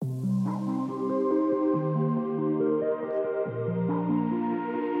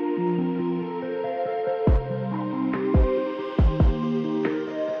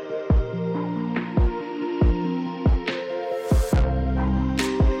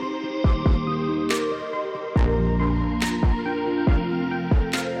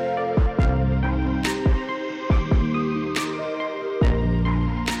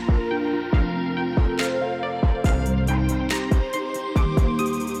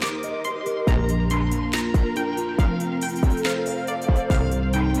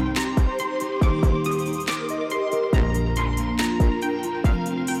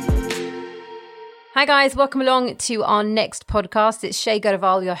Hi guys, welcome along to our next podcast. It's Shay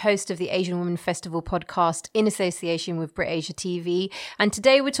Gadaval, your host of the Asian Women Festival podcast in association with Brit Asia TV. And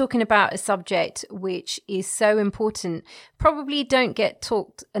today we're talking about a subject which is so important, probably don't get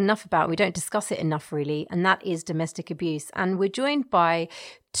talked enough about. We don't discuss it enough really, and that is domestic abuse. And we're joined by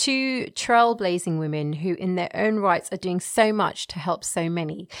two trailblazing women who in their own rights are doing so much to help so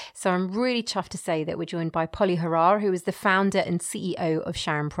many. So I'm really chuffed to say that we're joined by Polly Harar, who is the founder and CEO of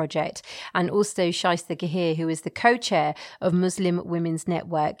Sharon Project, and also Shaista Gahir, who is the co-chair of Muslim Women's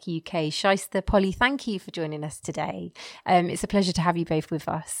Network UK. Shaista, Polly, thank you for joining us today. It's a pleasure to have you both with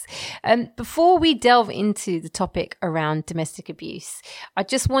us. Before we delve into the topic around domestic abuse, I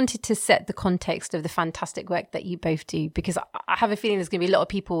just wanted to set the context of the fantastic work that you both do, because I have a feeling there's going to be a lot of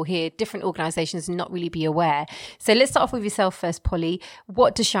people here, different organisations, not really be aware. So let's start off with yourself first, Polly.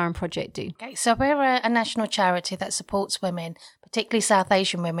 What does Sharon Project do? Okay, so we're a national charity that supports women, particularly South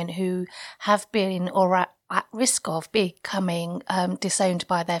Asian women who have been or are at risk of becoming disowned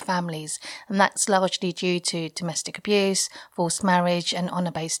by their families. And that's largely due to domestic abuse, forced marriage and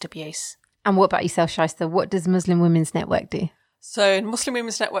honour-based abuse. And what about yourself, Shaista? What does Muslim Women's Network do? So Muslim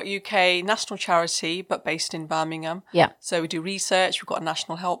Women's Network UK, national charity, but based in Birmingham. Yeah. So we do research, we've got a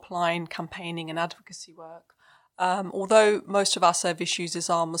national helpline, campaigning and advocacy work. Although most of our service users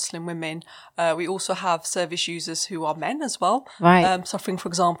are Muslim women, we also have service users who are men as well, right. Suffering, for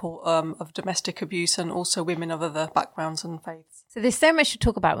example, of domestic abuse, and also women of other backgrounds and faiths. So there's so much to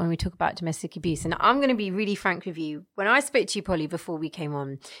talk about when we talk about domestic abuse. And I'm going to be really frank with you. When I spoke to you, Polly, before we came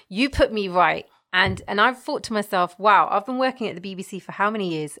on, you put me right. And I've thought to myself, wow, I've been working at the BBC for how many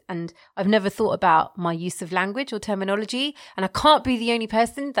years? And I've never thought about my use of language or terminology. And I can't be the only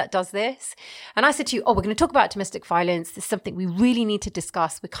person that does this. And I said to you, we're going to talk about domestic violence. This is something we really need to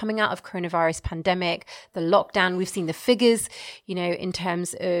discuss. We're coming out of coronavirus pandemic, the lockdown. We've seen the figures, in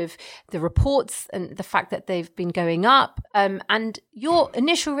terms of the reports and the fact that they've been going up. And your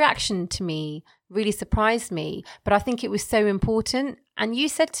initial reaction to me really surprised me, but I think it was so important. And you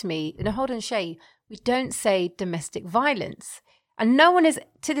said to me, hold on, Shay, we don't say domestic violence. And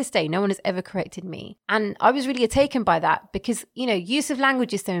to this day, no one has ever corrected me. And I was really taken by that because, use of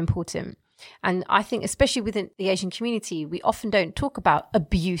language is so important. And I think especially within the Asian community, we often don't talk about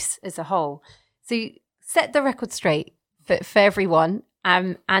abuse as a whole. So you set the record straight for everyone.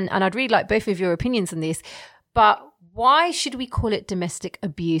 And I'd really like both of your opinions on this. But why should we call it domestic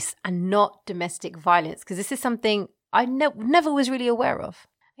abuse and not domestic violence? Because this is something I never was really aware of.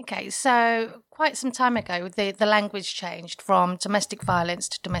 Okay, so quite some time ago, the language changed from domestic violence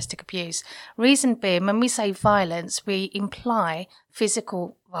to domestic abuse. Reason being, when we say violence, we imply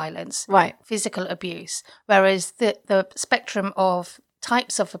physical violence, right? Physical abuse, whereas the spectrum of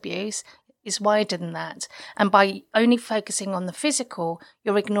types of abuse is wider than that. And by only focusing on the physical,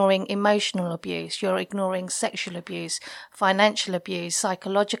 you're ignoring emotional abuse, you're ignoring sexual abuse, financial abuse,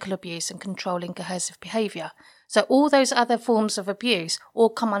 psychological abuse, and controlling coercive behaviour. So all those other forms of abuse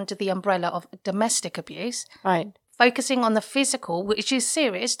all come under the umbrella of domestic abuse. Right. Focusing on the physical, which is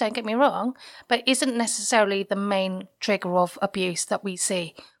serious, don't get me wrong, but isn't necessarily the main trigger of abuse that we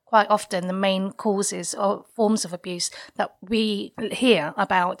see. Quite often, the main causes or forms of abuse that we hear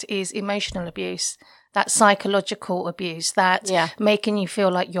about is emotional abuse, that psychological abuse, that making you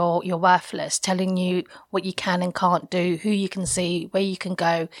feel like you're worthless, telling you what you can and can't do, who you can see, where you can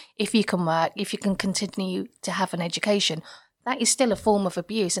go, if you can work, if you can continue to have an education. That is still a form of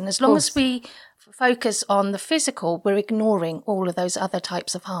abuse. And as long as we focus on the physical, we're ignoring all of those other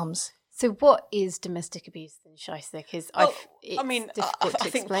types of harms. So what is domestic abuse then, Shaista? Because I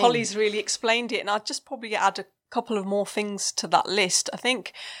think Polly's really explained it, and I'd just probably add a couple of more things to that list. I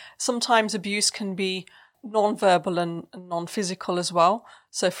think sometimes abuse can be non-verbal and non-physical as well.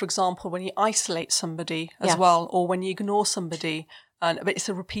 So, for example, when you isolate somebody as well, or when you ignore somebody, but it's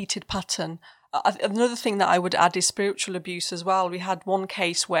a repeated pattern. Another thing that I would add is spiritual abuse as well. We had one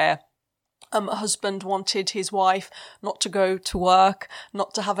case where a husband wanted his wife not to go to work,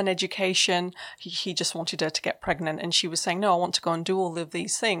 not to have an education. He just wanted her to get pregnant. And she was saying, no, I want to go and do all of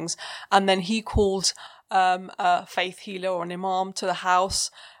these things. And then he called a faith healer or an imam to the house.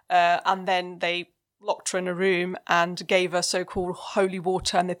 And then they locked her in a room and gave her so-called holy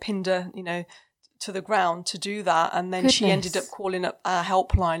water, and they pinned her, to the ground to do that. And then she ended up calling up our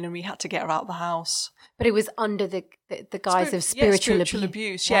helpline, and we had to get her out of the house. But it was under the guise of spiritual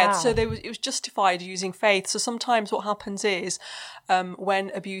abuse. Wow. Yeah, so it was justified using faith. So sometimes what happens is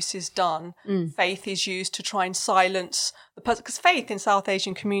when abuse is done, faith is used to try and silence the person. Because faith in South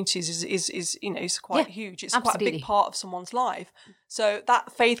Asian communities is quite huge. It's absolutely. quite a big part of someone's life. So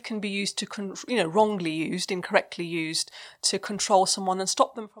that faith can be used to, wrongly used, incorrectly used, to control someone and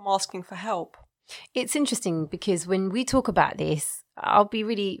stop them from asking for help. It's interesting because when we talk about this, I'll be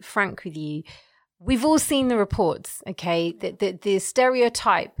really frank with you. We've all seen the reports, okay? The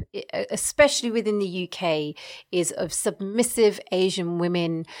stereotype, especially within the UK, is of submissive Asian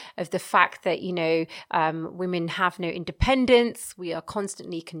women, of the fact that, women have no independence, we are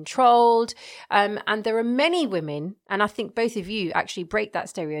constantly controlled. And there are many women, and I think both of you actually break that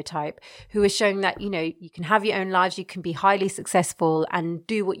stereotype, who are showing that, you can have your own lives, you can be highly successful and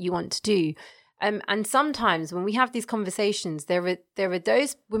do what you want to do. And sometimes when we have these conversations, there are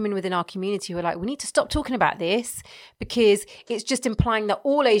those women within our community who are like, we need to stop talking about this because it's just implying that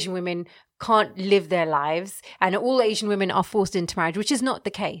all Asian women can't live their lives and all Asian women are forced into marriage, which is not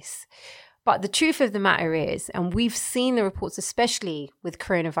the case. But the truth of the matter is, and we've seen the reports, especially with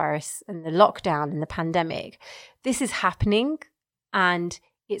coronavirus and the lockdown and the pandemic, this is happening, and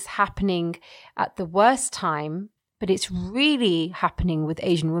it's happening at the worst time, but it's really happening with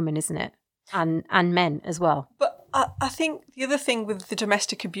Asian women, isn't it? And men as well. But I think the other thing with the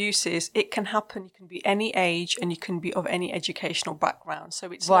domestic abuse is it can happen. You can be any age and you can be of any educational background.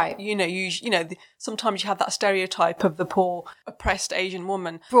 So it's right. Not, sometimes you have that stereotype of the poor, oppressed Asian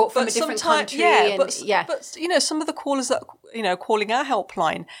woman brought from a different country. But some of the callers that calling our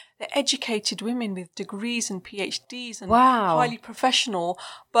helpline, they're educated women with degrees and PhDs and highly professional,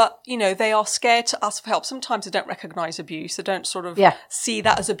 but they are scared to ask for help. Sometimes they don't recognise abuse. They don't sort of see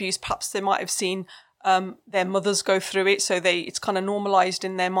that as abuse. Perhaps they might have seen their mothers go through it, so it's kind of normalised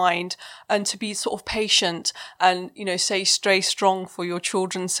in their mind. And to be sort of patient and stay strong for your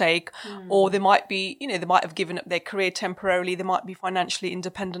children's sake, or they might be they might have given up their career temporarily. They might be financially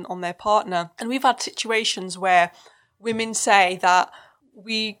independent on their partner. And we've had situations where women say that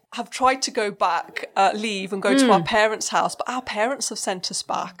we have tried to go back, leave and go to our parents' house, but our parents have sent us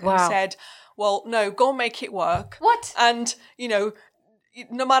back and said, well, no, go and make it work. What? And,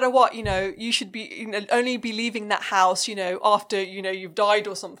 no matter what, you should be only be leaving that house, after, you've died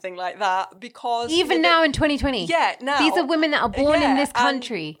or something like that, because even now in 2020. Yeah, now. These are women that are born in this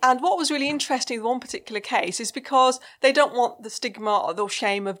country. And what was really interesting in one particular case is because they don't want the stigma or the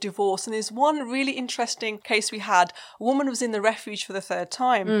shame of divorce. And there's one really interesting case we had. A woman was in the refuge for the third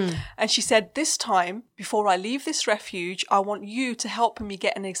time. And she said, this time, before I leave this refuge, I want you to help me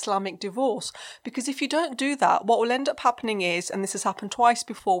get an Islamic divorce. Because if you don't do that, what will end up happening is, and this has happened twice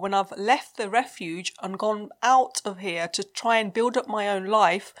before, when I've left the refuge and gone out of here to try and build up my own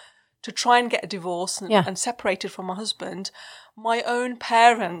life, to try and get a divorce and separated from my husband, my own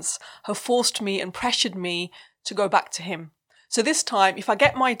parents have forced me and pressured me to go back to him. So this time, if I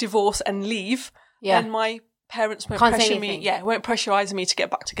get my divorce and leave, then my parents won't pressure me. Yeah, won't pressurize me to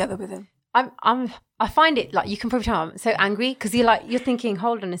get back together with him. I find it like, you can probably tell I'm so angry because you're thinking,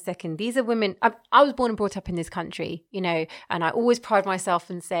 hold on a second, these are women. I was born and brought up in this country, and I always pride myself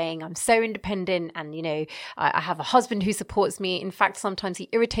in saying I'm so independent, and I have a husband who supports me. In fact, sometimes he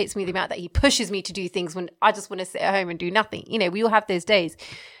irritates me the amount that he pushes me to do things when I just want to sit at home and do nothing. We all have those days.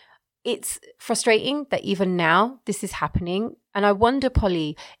 It's frustrating that even now this is happening, and I wonder,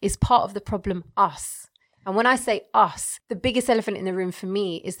 Polly, is part of the problem us? And when I say us, the biggest elephant in the room for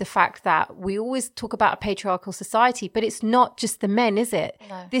me is the fact that we always talk about a patriarchal society, but it's not just the men, is it?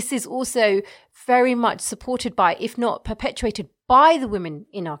 No. This is also very much supported by, if not perpetuated by, the women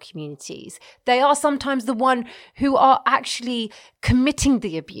in our communities. They are sometimes the one who are actually committing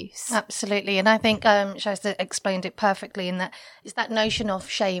the abuse. Absolutely. And I think Shaista explained it perfectly in that it's that notion of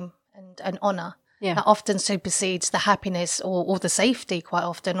shame and honour. Yeah. That often supersedes the happiness or the safety, quite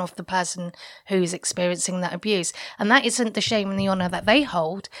often, of the person who's experiencing that abuse. And that isn't the shame and the honour that they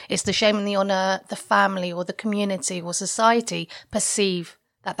hold. It's the shame and the honour the family or the community or society perceive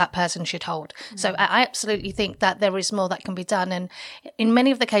that person should hold. So I absolutely think that there is more that can be done. And in many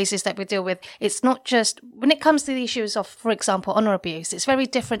of the cases that we deal with, it's not just, when it comes to the issues of, for example, honour abuse, it's very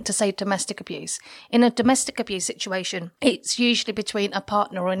different to, say, domestic abuse. In a domestic abuse situation, it's usually between a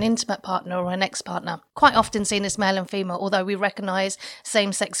partner or an intimate partner or an ex-partner, quite often seen as male and female, although we recognise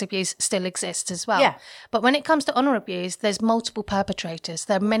same-sex abuse still exists as well. Yeah. But when it comes to honour abuse, there's multiple perpetrators.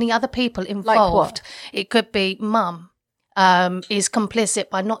 There are many other people involved. Like what? It could be mum, is complicit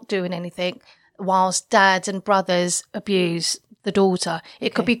by not doing anything, whilst dads and brothers abuse the daughter.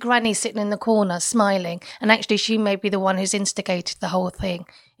 It could be granny sitting in the corner smiling, and actually she may be the one who's instigated the whole thing.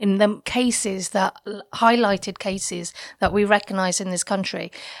 In the cases that highlighted cases that we recognise in this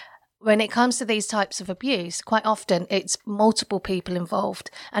country, when it comes to these types of abuse, quite often it's multiple people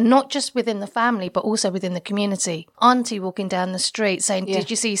involved, and not just within the family, but also within the community. Auntie walking down the street saying, did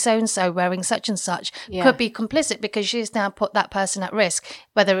you see so-and-so wearing such and such? Could be complicit because she's now put that person at risk.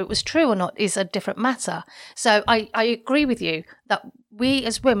 Whether it was true or not is a different matter. So I agree with you that we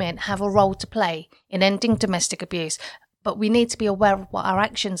as women have a role to play in ending domestic abuse. But we need to be aware of what our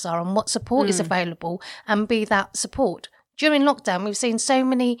actions are and what support is available, and be that support. During lockdown, we've seen so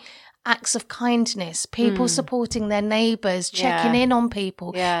many acts of kindness, people supporting their neighbours, checking in on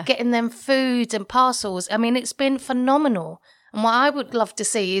people, getting them food and parcels. I mean, it's been phenomenal. And what I would love to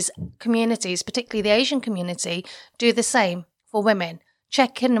see is communities, particularly the Asian community, do the same for women.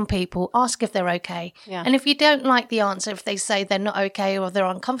 Check in on people, ask if they're okay. Yeah. And if you don't like the answer, if they say they're not okay or they're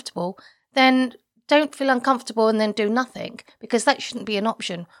uncomfortable, then don't feel uncomfortable and then do nothing, because that shouldn't be an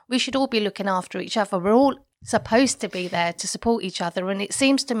option. We should all be looking after each other. We're all supposed to be there to support each other. And it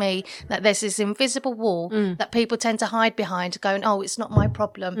seems to me that there's this invisible wall that people tend to hide behind, going, oh, it's not my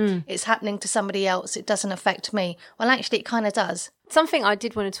problem. It's happening to somebody else. It doesn't affect me. Well, actually, it kind of does. Something I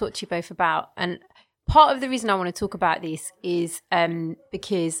did want to talk to you both about, and part of the reason I want to talk about this is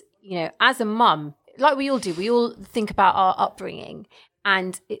because, as a mum, like we all do, we all think about our upbringing.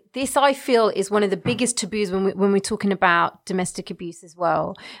 And this, I feel, is one of the biggest taboos when we're talking about domestic abuse as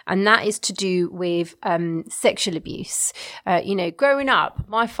well. And that is to do with sexual abuse. Growing up,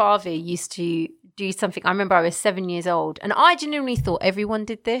 my father used to do something. I remember I was 7 years old, and I genuinely thought everyone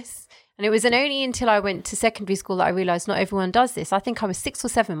did this. And it wasn't only until I went to secondary school that I realised not everyone does this. I think I was 6 or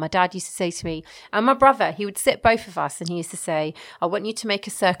 7. My dad used to say to me, and my brother, he would sit both of us, and he used to say, I want you to make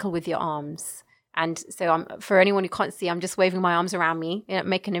a circle with your arms. And so for anyone who can't see, I'm just waving my arms around me,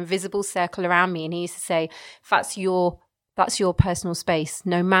 make an invisible circle around me. And he used to say, that's your personal space.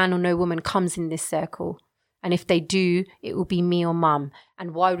 No man or no woman comes in this circle. And if they do, it will be me or mum.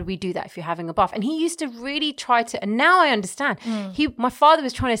 And why would we do that if you're having a bath? And he used to really try to, and now I understand. My father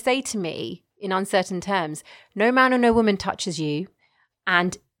was trying to say to me in uncertain terms, no man or no woman touches you.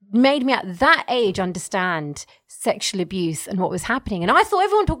 And made me at that age understand sexual abuse and what was happening. And I thought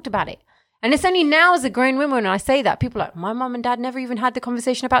everyone talked about it. And it's only now as a grown woman when I say that, people are like, my mum and dad never even had the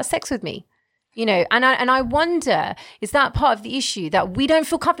conversation about sex with me. And I wonder, is that part of the issue that we don't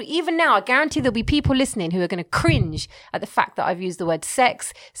feel comfortable? Even now, I guarantee there'll be people listening who are going to cringe at the fact that I've used the word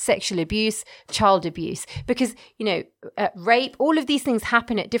sex, sexual abuse, child abuse, because, rape, all of these things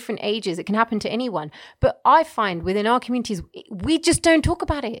happen at different ages. It can happen to anyone. But I find within our communities, we just don't talk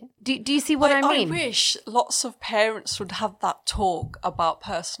about it. Do you see what I mean? I wish lots of parents would have that talk about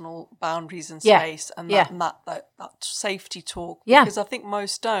personal boundaries and space and that safety talk, because I think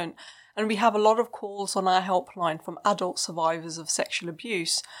most don't. And we have a lot of calls on our helpline from adult survivors of sexual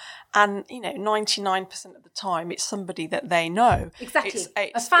abuse. And, 99% of the time, it's somebody that they know. Exactly.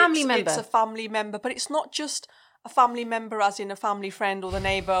 It's a family member. It's a family member. But it's not just a family member as in a family friend or the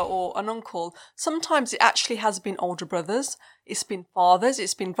neighbour or an uncle. Sometimes it actually has been older brothers. It's been fathers.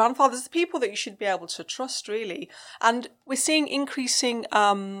 It's been grandfathers. The people that you should be able to trust, really. And we're seeing increasing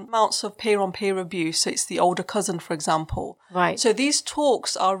amounts of peer-on-peer abuse. So it's the older cousin, for example. Right. So these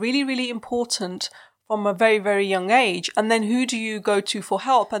talks are really, really important from a very, very young age. And then who do you go to for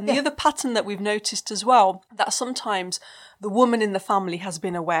help? And the other pattern that we've noticed as well, that sometimes the woman in the family has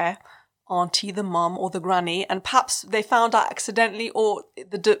been aware, auntie, the mum or the granny, and perhaps they found out accidentally or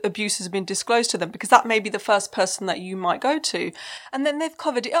the abuse has been disclosed to them, because that may be the first person that you might go to. And then they've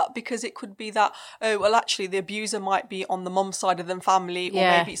covered it up because it could be that, oh, well, actually the abuser might be on the mum's side of the family, or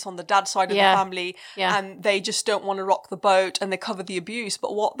maybe it's on the dad's side of the family, and they just don't want to rock the boat and they cover the abuse.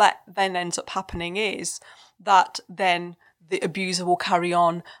 But what that then ends up happening is that then the abuser will carry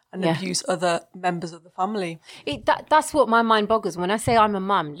on and abuse other members of the family. That's what my mind boggles. When I say I'm a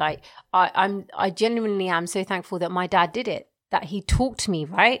mum, like I genuinely am so thankful that my dad did it, that he talked to me,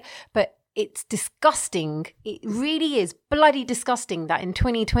 right? But it's disgusting. It really is bloody disgusting that in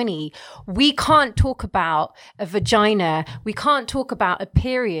 2020, we can't talk about a vagina. We can't talk about a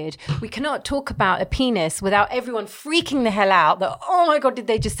period. We cannot talk about a penis without everyone freaking the hell out that, oh my God, did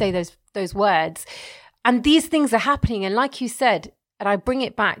they just say those words? And these things are happening. And like you said, and I bring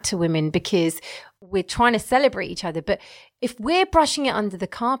it back to women because we're trying to celebrate each other. But if we're brushing it under the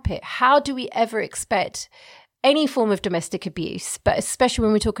carpet, how do we ever expect any form of domestic abuse, but especially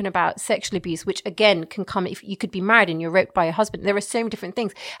when we're talking about sexual abuse, which again can come if you could be married and you're raped by your husband. There are so many different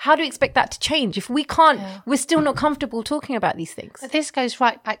things. How do you expect that to change if we can't, we're still not comfortable talking about these things? But this goes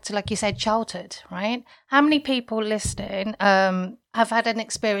right back to, like you said, childhood, right? How many people listening have had an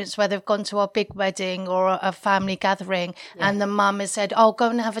experience where they've gone to a big wedding or a family gathering and the mum has said, oh, go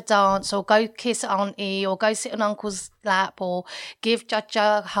and have a dance or go kiss auntie or go sit on uncle's lap or give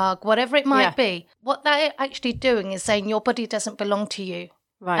Jaja a hug, whatever it might be. What they're actually doing is saying your body doesn't belong to you.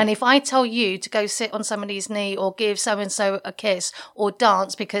 Right. And if I tell you to go sit on somebody's knee or give so-and-so a kiss or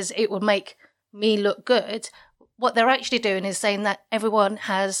dance because it will make me look good, what they're actually doing is saying that everyone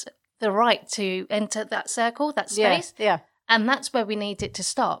has the right to enter that circle, that space. Yeah. And that's where we need it to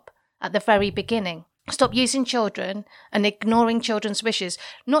stop at the very beginning. Stop using children and ignoring children's wishes.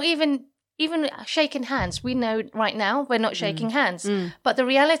 Not even shaking hands. We know right now we're not shaking hands. But the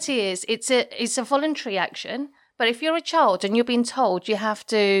reality is it's a voluntary action. But if you're a child and you're being told you have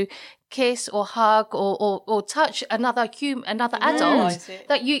to kiss or hug or touch another adult,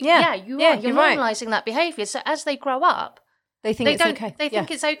 that you're normalising that behaviour. So as they grow up, They think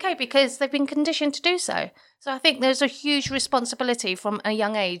it's okay because they've been conditioned to do so. So I think there's a huge responsibility from a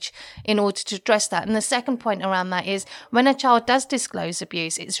young age in order to address that. And the second point around that is when a child does disclose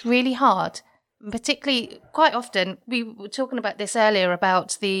abuse, it's really hard. Particularly, quite often, we were talking about this earlier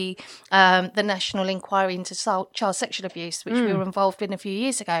about the National Inquiry into Child Sexual Abuse, which we were involved in a few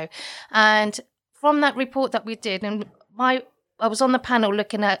years ago. And from that report that we did, and I was on the panel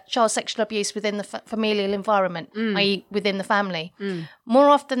looking at child sexual abuse within the familial environment, i.e. within the family. More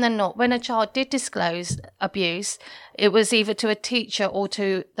often than not, when a child did disclose abuse, it was either to a teacher or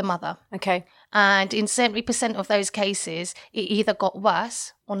to the mother. Okay. And in 70% of those cases, it either got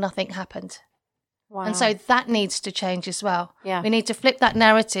worse or nothing happened. Wow. And so that needs to change as well. Yeah. We need to flip that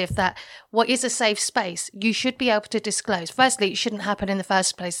narrative that what is a safe space, you should be able to disclose. Firstly, it shouldn't happen in the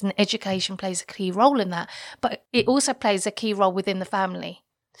first place, and education plays a key role in that. But it also plays a key role within the family.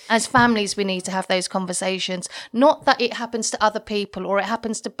 As families, we need to have those conversations. Not that it happens to other people or it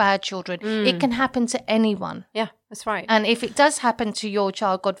happens to bad children. It can happen to anyone. Yeah, that's right. And if it does happen to your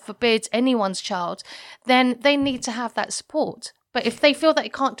child, God forbid, anyone's child, then they need to have that support. But if they feel that they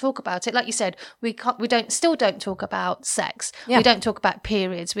can't talk about it, like you said, we still don't talk about sex. Yeah. We don't talk about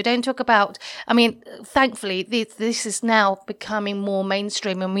periods. We don't talk about, thankfully, this is now becoming more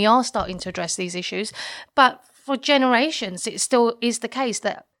mainstream and we are starting to address these issues. But for generations, it still is the case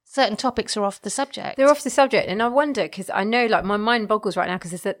that certain topics are off the subject. They're off the subject. And I wonder, because I know like my mind boggles right now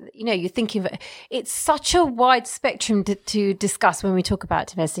because it's that, you're thinking of it. It's such a wide spectrum to discuss when we talk about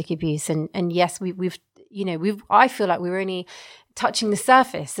domestic abuse. And yes, I feel like we're only touching the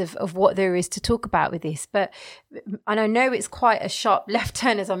surface of what there is to talk about with this. And I know it's quite a sharp left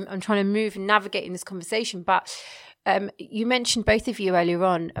turn as I'm trying to move and navigate in this conversation. But you mentioned, both of you earlier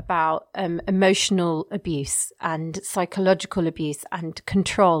on, about emotional abuse and psychological abuse and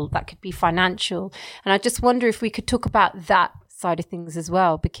control that could be financial. And I just wonder if we could talk about that side of things as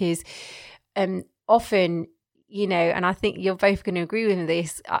well, because often, and I think you're both going to agree with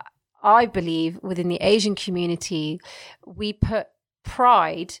this, I believe within the Asian community, we put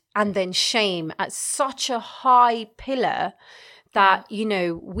pride and then shame at such a high pillar that,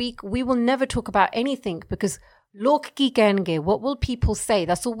 we will never talk about anything because log ki kahenge, what will people say?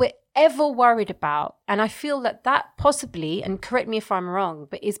 That's all we're ever worried about. And I feel that possibly, and correct me if I'm wrong,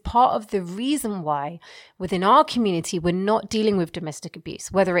 but is part of the reason why within our community we're not dealing with domestic abuse,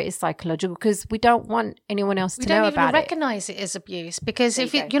 whether it is psychological, because we don't want anyone else to know about it. We don't even recognise it as abuse, because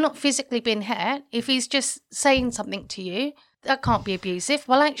if you're not physically being hurt, if he's just saying something to you, that can't be abusive.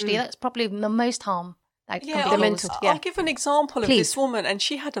 Well, actually, that's probably the most harm. I'll give an example of this woman, and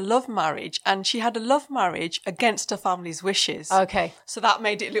she had a love marriage, against her family's wishes. Okay. So that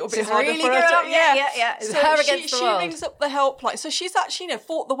made it a little bit harder really for her to... Yeah. It's her against the world. She rings up the helpline. So she's actually,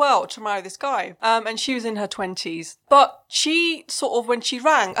 fought the world to marry this guy. And she was in her 20s. But she sort of, when she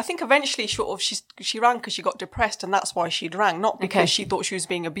rang, I think eventually she rang because she got depressed, and that's why she'd rang, not because she thought she was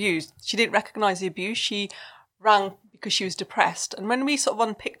being abused. She didn't recognise the abuse. She rang because she was depressed. And when we sort of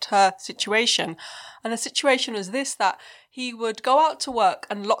unpicked her situation, and the situation was this, that he would go out to work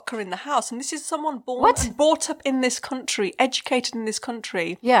and lock her in the house. And this is someone born and brought up in this country, educated in this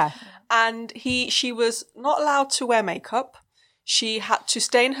country. Yeah. And she was not allowed to wear makeup. She had to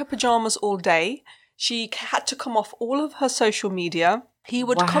stay in her pajamas all day. She had to come off all of her social media. He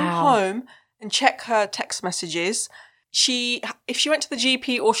would come home and check her text messages. If she went to the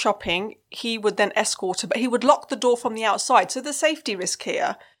GP or shopping, he would then escort her, but he would lock the door from the outside. So the safety risk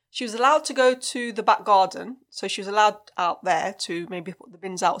here, she was allowed to go to the back garden. So she was allowed out there to maybe put the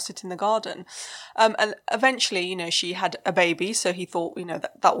bins out, sit in the garden. And eventually, she had a baby. So he thought,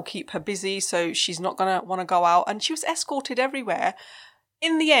 that will keep her busy. So she's not going to want to go out. And she was escorted everywhere.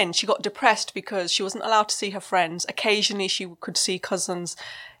 In the end, she got depressed because she wasn't allowed to see her friends. Occasionally, she could see cousins.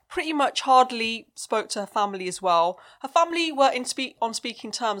 pretty much hardly spoke to her family as well. Her family were on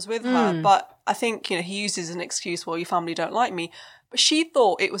speaking terms with her, but I think, he uses an excuse, well, your family don't like me. But she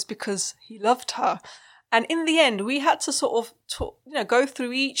thought it was because he loved her. And in the end, we had to sort of, go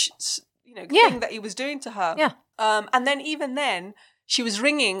through each, thing that he was doing to her. Yeah. And then even then, she was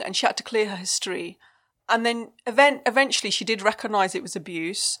ringing and she had to clear her history. And then eventually she did recognise it was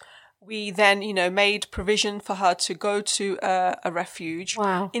abuse. We then, made provision for her to go to a refuge.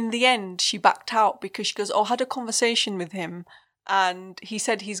 Wow. In the end, she backed out because she goes, I had a conversation with him and he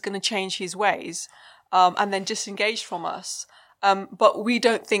said he's going to change his ways, and then disengaged from us. But we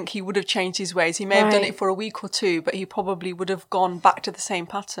don't think he would have changed his ways. He may have done it for a week or two, but he probably would have gone back to the same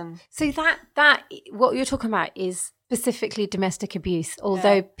pattern. So that what you're talking about is specifically domestic abuse,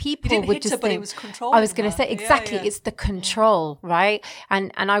 although people would just think, it was controlling. I was going to say exactly, it's the control, right?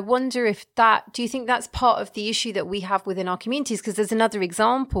 And I wonder if do you think that's part of the issue that we have within our communities? Because there's another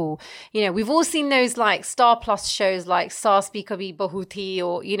example, we've all seen those like Star Plus shows like Saas Bhi Kabhi Bahu Thi,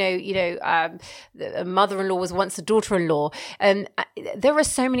 or a mother-in-law was once a daughter-in-law. And there are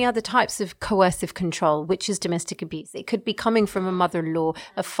so many other types of coercive control, which is domestic abuse. It could be coming from a mother-in-law,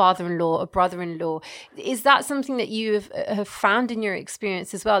 a father-in-law, a brother-in-law. Is that something that you have found in your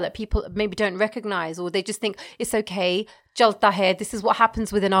experience as well, that people maybe don't recognize, or they just think it's okay, jalta hai, this is what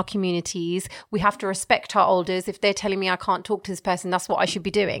happens within our communities, we have to respect our elders, if they're telling me I can't talk to this person, that's what I should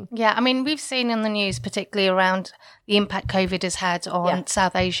be doing? Yeah, I mean, we've seen in the news, particularly around the impact COVID has had on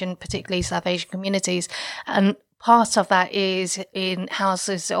particularly South Asian communities, and part of that is in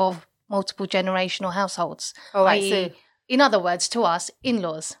houses of multiple generational households. Oh, I see. In other words, to us,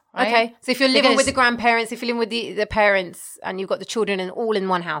 in-laws. Right? Okay, so if you're living with the grandparents, if you're living with the parents, and you've got the children and all in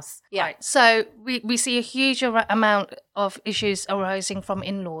one house. Yeah. Right. So we see a huge amount of issues arising from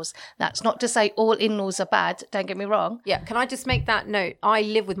in-laws. That's not to say all in-laws are bad, don't get me wrong. Yeah, can I just make that note? I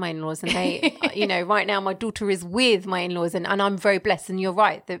live with my in-laws and they, right now my daughter is with my in-laws and I'm very blessed. And you're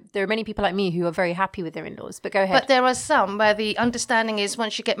right, there are many people like me who are very happy with their in-laws, but go ahead. But there are some where the understanding is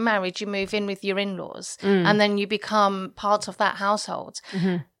once you get married, you move in with your in-laws and then you become part of that household.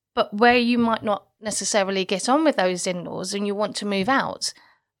 Mm-hmm. But where you might not necessarily get on with those in-laws and you want to move out,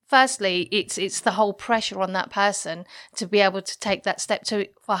 firstly, it's the whole pressure on that person to be able to take that step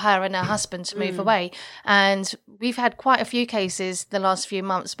for her and her husband to move away. And we've had quite a few cases the last few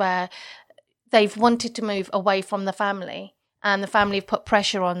months where they've wanted to move away from the family and the family have put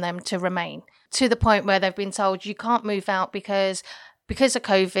pressure on them to remain, to the point where they've been told you can't move out because of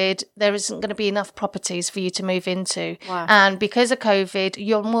COVID, there isn't going to be enough properties for you to move into. Wow. And because of COVID,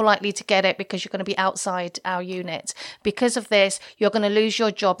 you're more likely to get it because you're going to be outside our unit. Because of this, you're going to lose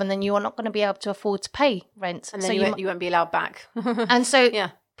your job and then you are not going to be able to afford to pay rent. And then you won't be allowed back. And so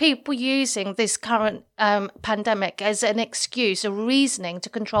people using this current pandemic as an excuse, a reasoning to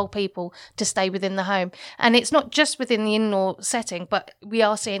control people to stay within the home. And it's not just within the in-law setting, but we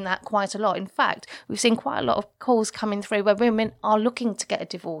are seeing that quite a lot. In fact, we've seen quite a lot of calls coming through where women are looking to get a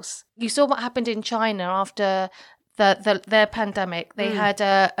divorce. You saw what happened in China after their pandemic. They had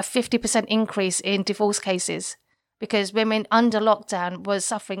a 50% increase in divorce cases because women under lockdown were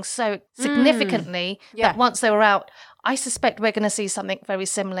suffering so significantly that once they were out, I suspect we're going to see something very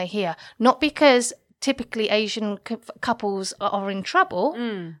similar here. Not because typically Asian couples are in trouble,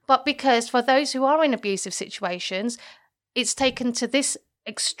 but because for those who are in abusive situations, it's taken to this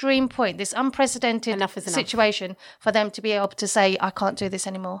extreme point, this unprecedented situation for them to be able to say, I can't do this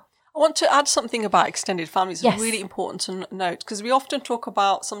anymore. I want to add something about extended families. It's really important to note because we often talk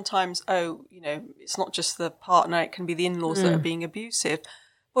about sometimes, it's not just the partner, it can be the in-laws that are being abusive.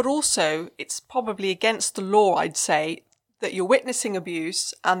 But also, it's probably against the law, I'd say, that you're witnessing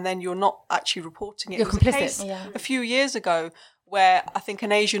abuse and then you're not actually reporting it. You're complicit. There was a case a few years ago where I think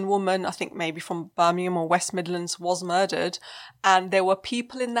an Asian woman, I think maybe from Birmingham or West Midlands, was murdered. And there were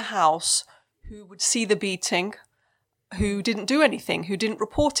people in the house who would see the beating, who didn't do anything, who didn't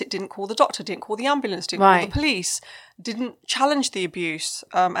report it, didn't call the doctor, didn't call the ambulance, didn't call the police, didn't challenge the abuse.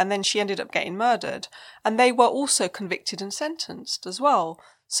 And then she ended up getting murdered. And they were also convicted and sentenced as well.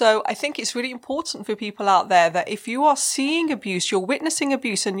 So I think it's really important for people out there that if you are seeing abuse, you're witnessing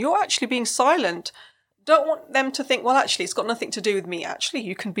abuse and you're actually being silent, don't want them to think, well, actually, it's got nothing to do with me. Actually,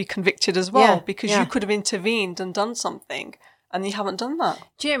 you can be convicted as well because you could have intervened and done something and you haven't done that.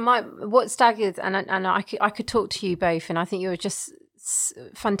 Do you know, what staggered, and I could talk to you both, and I think you're just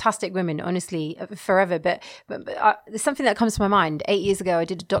fantastic women, honestly, forever. But there's something that comes to my mind. 8 years ago, I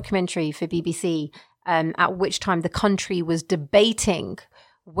did a documentary for BBC, at which time the country was debating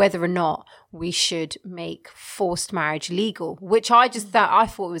whether or not we should make forced marriage legal, which I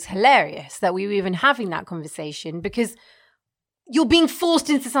thought was hilarious that we were even having that conversation, because you're being forced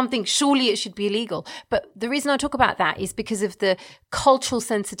into something, surely it should be illegal. But the reason I talk about that is because of the cultural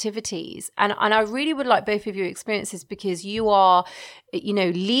sensitivities. And I really would like both of your experiences, because you are,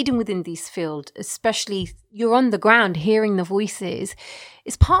 leading within this field, especially you're on the ground hearing the voices.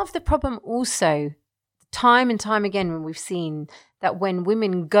 It's part of the problem also, time and time again, when we've seen that when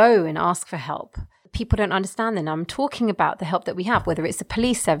women go and ask for help, people don't understand them. I'm talking about the help that we have, whether it's the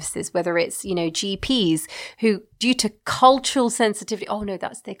police services, whether it's, GPs who, due to cultural sensitivity, oh no,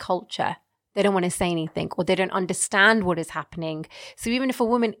 that's their culture. They don't want to say anything, or they don't understand what is happening. So even if a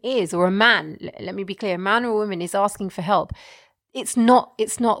woman is, or a man, let me be clear, a man or a woman is asking for help, it's not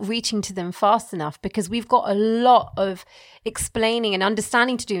reaching to them fast enough, because we've got a lot of explaining and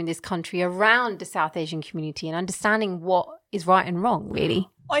understanding to do in this country around the South Asian community and understanding what is right and wrong, really.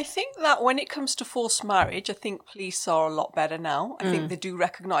 I think that when it comes to forced marriage, I think police are a lot better now. I think they do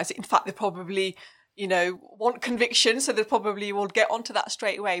recognise it. In fact, they probably, want conviction, so they probably will get onto that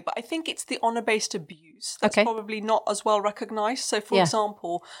straight away. But I think it's the honour-based abuse that's probably not as well recognised. So, for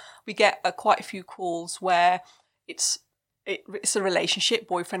example, we get quite a few calls where it's a relationship,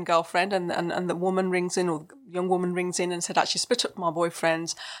 boyfriend, girlfriend, and the woman rings in, or the young woman rings in and said, actually split up with my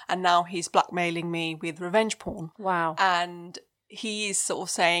boyfriend, and now he's blackmailing me with revenge porn. Wow. And he is sort of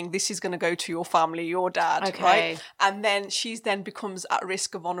saying, this is going to go to your family, your dad, right? And then she's then becomes at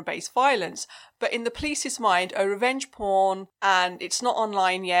risk of honour-based violence. But in the police's mind, revenge porn, and it's not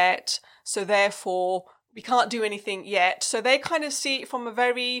online yet, so therefore we can't do anything yet. So they kind of see it from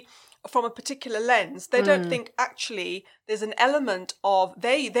a particular lens. They don't think actually there's an element of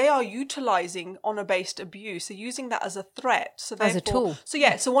they are utilising honour-based abuse. They're using that as a threat. So as a tool.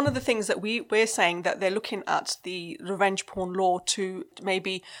 So one of the things that we're saying, that they're looking at the revenge porn law to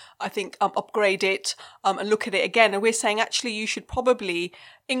maybe, I think, upgrade it and look at it again. And we're saying actually you should probably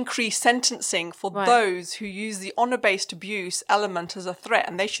increase sentencing for those who use the honour-based abuse element as a threat,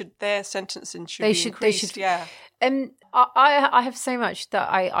 and their sentencing should be increased. I have so much that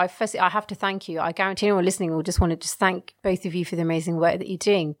I have to thank you. I guarantee anyone listening will just want to just thank both of you for the amazing work that you're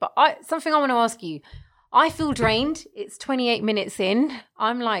doing. But something I want to ask you, I feel drained. It's 28 minutes in.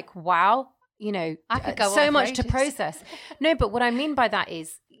 I'm like, wow, I could go so much to process. No, but what I mean by that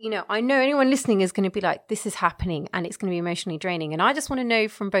is, I know anyone listening is going to be like, this is happening and it's going to be emotionally draining. And I just want to know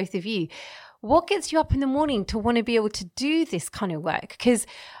from both of you, what gets you up in the morning to want to be able to do this kind of work? Because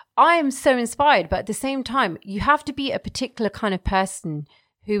I am so inspired, but at the same time, you have to be a particular kind of person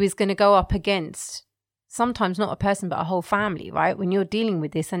who is going to go up against sometimes not a person, but a whole family, right? When you're dealing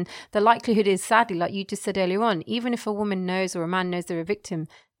with this. And the likelihood is, sadly, like you just said earlier on, even if a woman knows or a man knows they're a victim,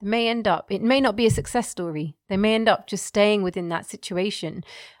 it may not be a success story. They may end up just staying within that situation.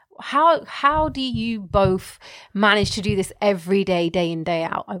 How do you both manage to do this every day in, day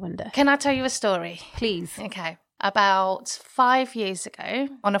out, I wonder? Can I tell you a story? Please. Okay. About 5 years ago,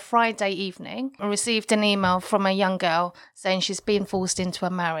 on a Friday evening, I received an email from a young girl saying she's been forced into a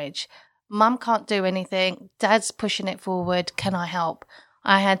marriage. Mum can't do anything. Dad's pushing it forward. Can I help?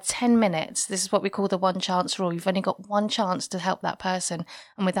 I had 10 minutes. This is what we call the one chance rule. You've only got one chance to help that person.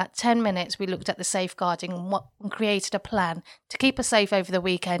 And with that 10 minutes, we looked at the safeguarding and created a plan to keep her safe over the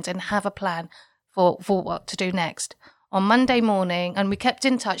weekend and have a plan for what to do next. On Monday morning, and we kept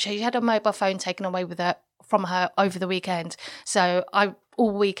in touch. She had a mobile phone taken away from her over the weekend. So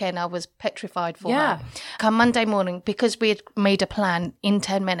all weekend I was petrified for her. Come Monday morning, because we had made a plan in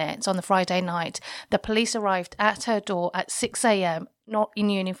 10 minutes on the Friday night, the police arrived at her door at 6 a.m, not in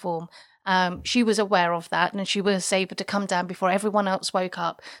uniform. She was aware of that, and she was able to come down before everyone else woke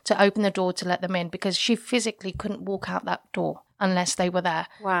up to open the door to let them in, because she physically couldn't walk out that door unless they were there.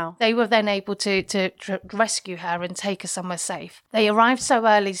 Wow. They were then able to rescue her and take her somewhere safe. They arrived so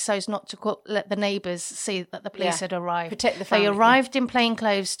early so as not to let the neighbours see that the police had arrived. Protect the family. They arrived in plain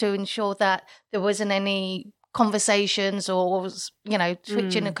clothes to ensure that there wasn't any conversations or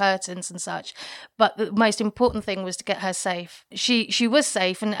twitching the curtains and such. But the most important thing was to get her safe. She was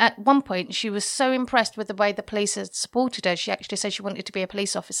safe, and at one point she was so impressed with the way the police had supported her, she actually said she wanted to be a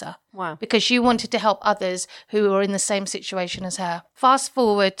police officer. Wow. Because she wanted to help others who were in the same situation as her. Fast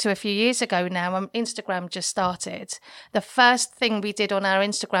forward to a few years ago now, when Instagram just started. The first thing we did on our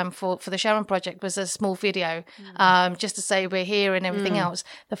Instagram for the Sharon Project was a small video, just to say we're here and everything else.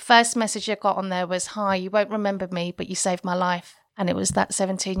 The first message I got on there was, "Hi, you won't remember me, but you saved my life." And it was that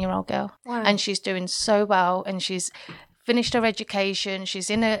 17-year-old girl. Wow. And she's doing so well, and she's finished her education. She's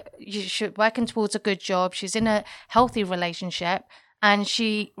working towards a good job. She's in a healthy relationship, and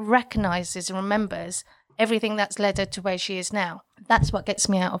she recognises and remembers everything that's led her to where she is now. That's what gets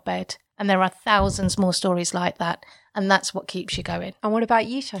me out of bed. And there are thousands more stories like that. And that's what keeps you going. And what about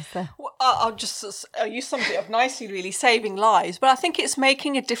you, Shaista? Well, You summed it up nicely, really, saving lives. But I think it's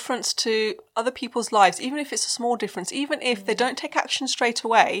making a difference to other people's lives, even if it's a small difference. Even if they don't take action straight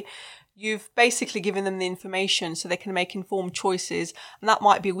away, you've basically given them the information so they can make informed choices. And that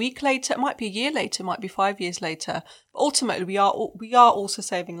might be a week later, it might be a year later, it might be 5 years later. But ultimately, we are also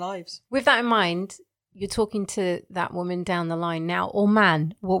saving lives. With that in mind, you're talking to that woman down the line now, or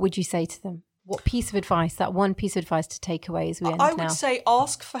man, what would you say to them? What piece of advice, that one piece of advice to take away as we end now? I would say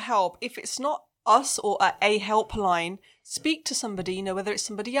ask for help. If it's not us or a helpline, speak to somebody, whether it's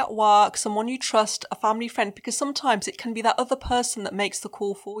somebody at work, someone you trust, a family friend, because sometimes it can be that other person that makes the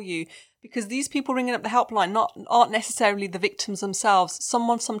call for you. Because these people ringing up the helpline aren't necessarily the victims themselves.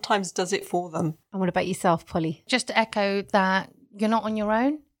 Someone sometimes does it for them. And what about yourself, Polly? Just to echo that you're not on your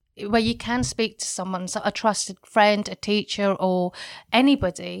own. Where you can speak to someone, so a trusted friend, a teacher, or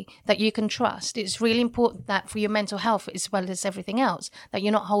anybody that you can trust. It's really important that for your mental health as well as everything else, that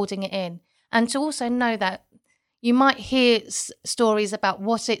you're not holding it in. And to also know that you might hear stories about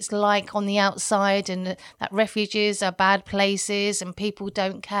what it's like on the outside and that refuges are bad places and people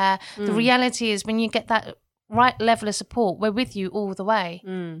don't care. The reality is when you get that right level of support, we're with you all the way,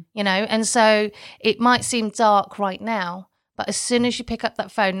 and so it might seem dark right now, but as soon as you pick up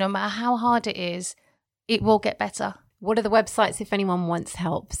that phone, no matter how hard it is, it will get better. What are the websites if anyone wants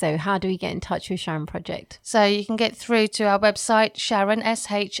help? So how do we get in touch with Sharan Project? So you can get through to our website, Sharan,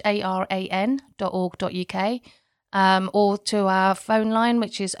 SHARAN.org.uk, or to our phone line,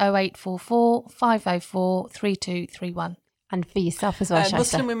 which is 0844 504 3231. And for yourself as well, Shasta?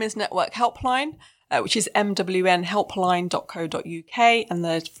 Muslim Women's Network Helpline, which is mwnhelpline.co.uk, and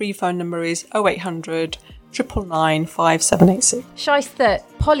the free phone number is 0800 999 5786. Shaista,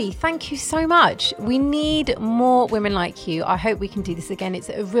 Polly, thank you so much. We need more women like you. I hope we can do this again. It's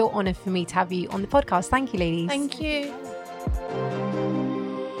a real honour for me to have you on the podcast. Thank you, ladies. Thank you.